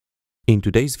In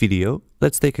today's video,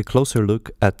 let's take a closer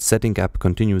look at setting up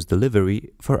continuous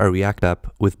delivery for a React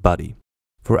app with Buddy.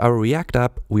 For our React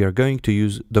app, we are going to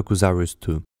use Dokusaurus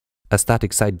 2, a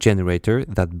static site generator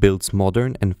that builds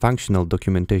modern and functional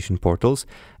documentation portals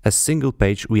as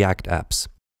single-page React apps.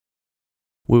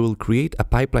 We will create a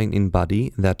pipeline in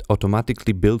Buddy that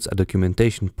automatically builds a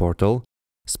documentation portal,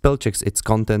 spell-checks its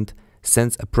content,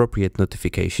 sends appropriate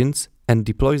notifications, and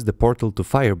deploys the portal to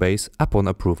Firebase upon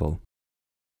approval.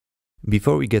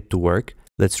 Before we get to work,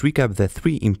 let's recap the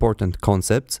three important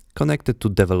concepts connected to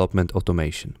development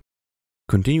automation.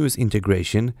 Continuous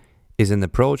integration is an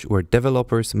approach where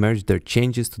developers merge their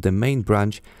changes to the main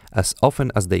branch as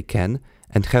often as they can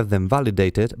and have them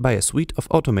validated by a suite of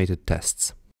automated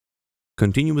tests.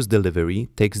 Continuous delivery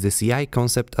takes the CI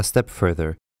concept a step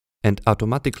further and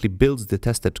automatically builds the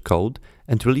tested code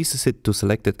and releases it to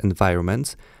selected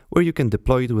environments where you can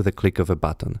deploy it with a click of a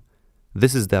button.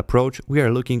 This is the approach we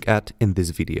are looking at in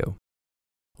this video.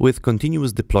 With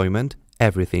continuous deployment,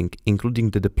 everything,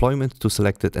 including the deployment to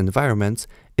selected environments,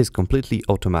 is completely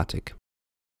automatic.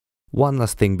 One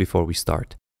last thing before we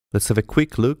start. Let's have a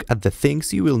quick look at the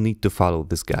things you will need to follow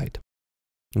this guide.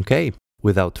 Okay,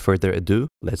 without further ado,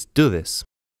 let's do this.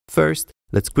 First,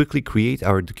 let's quickly create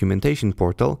our documentation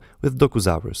portal with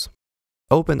Dokusaurus.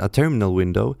 Open a terminal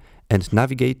window and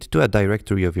navigate to a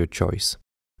directory of your choice.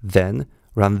 Then,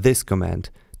 run this command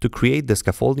to create the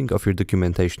scaffolding of your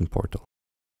documentation portal.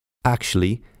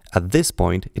 Actually, at this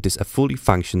point, it is a fully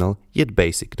functional yet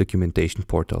basic documentation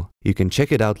portal. You can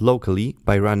check it out locally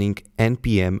by running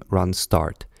npm run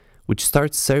start, which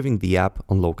starts serving the app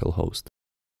on localhost.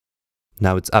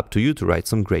 Now it's up to you to write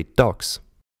some great docs.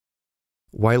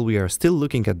 While we are still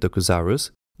looking at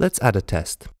Dokusaurus, let's add a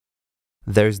test.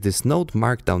 There's this Node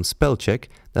Markdown spell check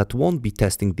that won't be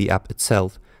testing the app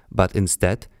itself, but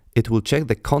instead, it will check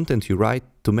the content you write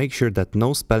to make sure that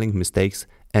no spelling mistakes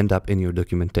end up in your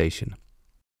documentation.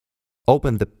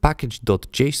 Open the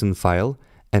package.json file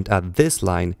and add this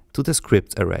line to the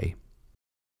scripts array.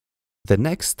 The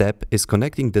next step is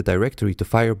connecting the directory to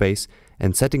Firebase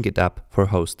and setting it up for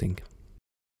hosting.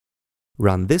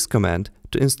 Run this command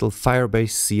to install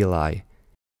Firebase CLI,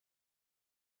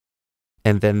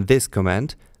 and then this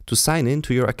command to sign in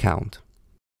to your account.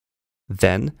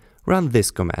 Then run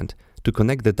this command to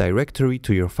connect the directory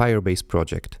to your Firebase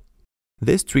project.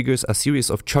 This triggers a series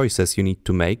of choices you need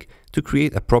to make to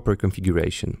create a proper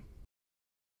configuration.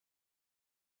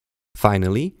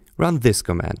 Finally, run this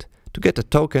command to get a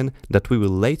token that we will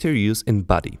later use in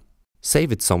Buddy.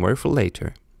 Save it somewhere for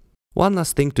later. One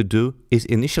last thing to do is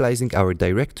initializing our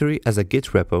directory as a Git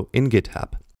repo in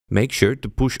GitHub. Make sure to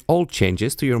push all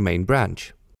changes to your main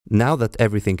branch. Now that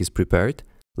everything is prepared,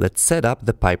 let's set up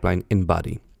the pipeline in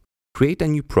Buddy. Create a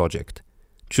new project.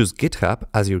 Choose GitHub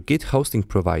as your Git hosting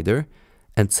provider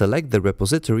and select the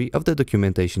repository of the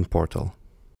documentation portal.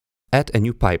 Add a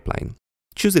new pipeline.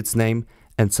 Choose its name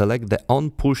and select the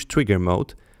on-push trigger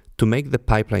mode to make the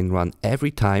pipeline run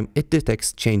every time it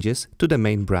detects changes to the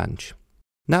main branch.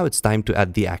 Now it's time to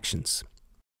add the actions.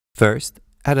 First,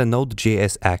 add a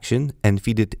Node.js action and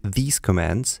feed it these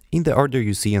commands in the order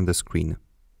you see on the screen.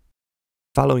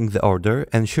 Following the order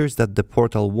ensures that the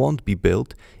portal won't be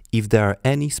built if there are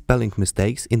any spelling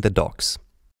mistakes in the docs.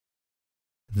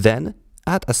 Then,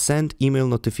 add a send email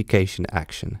notification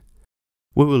action.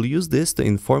 We will use this to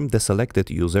inform the selected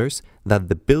users that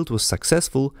the build was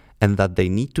successful and that they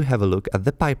need to have a look at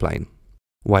the pipeline.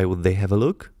 Why would they have a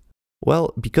look?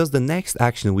 Well, because the next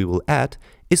action we will add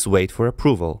is wait for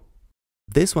approval.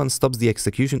 This one stops the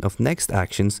execution of next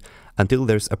actions until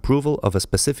there's approval of a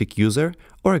specific user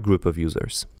or a group of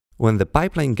users. When the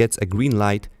pipeline gets a green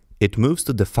light, it moves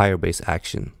to the Firebase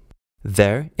action.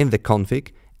 There, in the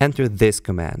config, enter this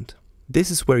command.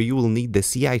 This is where you will need the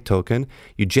CI token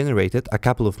you generated a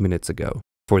couple of minutes ago.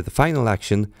 For the final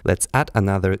action, let's add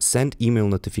another send email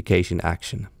notification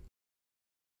action.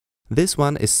 This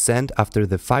one is sent after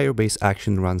the Firebase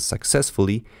action runs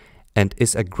successfully and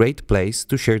is a great place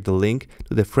to share the link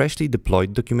to the freshly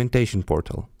deployed documentation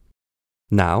portal.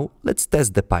 Now, let's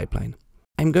test the pipeline.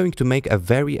 I'm going to make a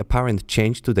very apparent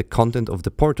change to the content of the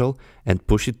portal and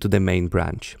push it to the main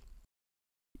branch.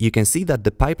 You can see that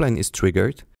the pipeline is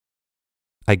triggered.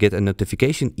 I get a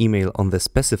notification email on the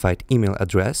specified email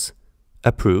address,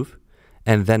 approve,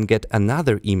 and then get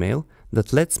another email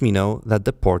that lets me know that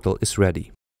the portal is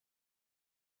ready.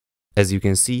 As you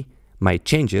can see, my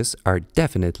changes are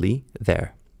definitely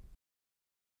there.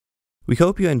 We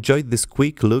hope you enjoyed this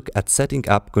quick look at setting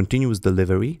up continuous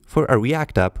delivery for a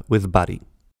React app with Buddy.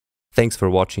 Thanks for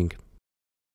watching.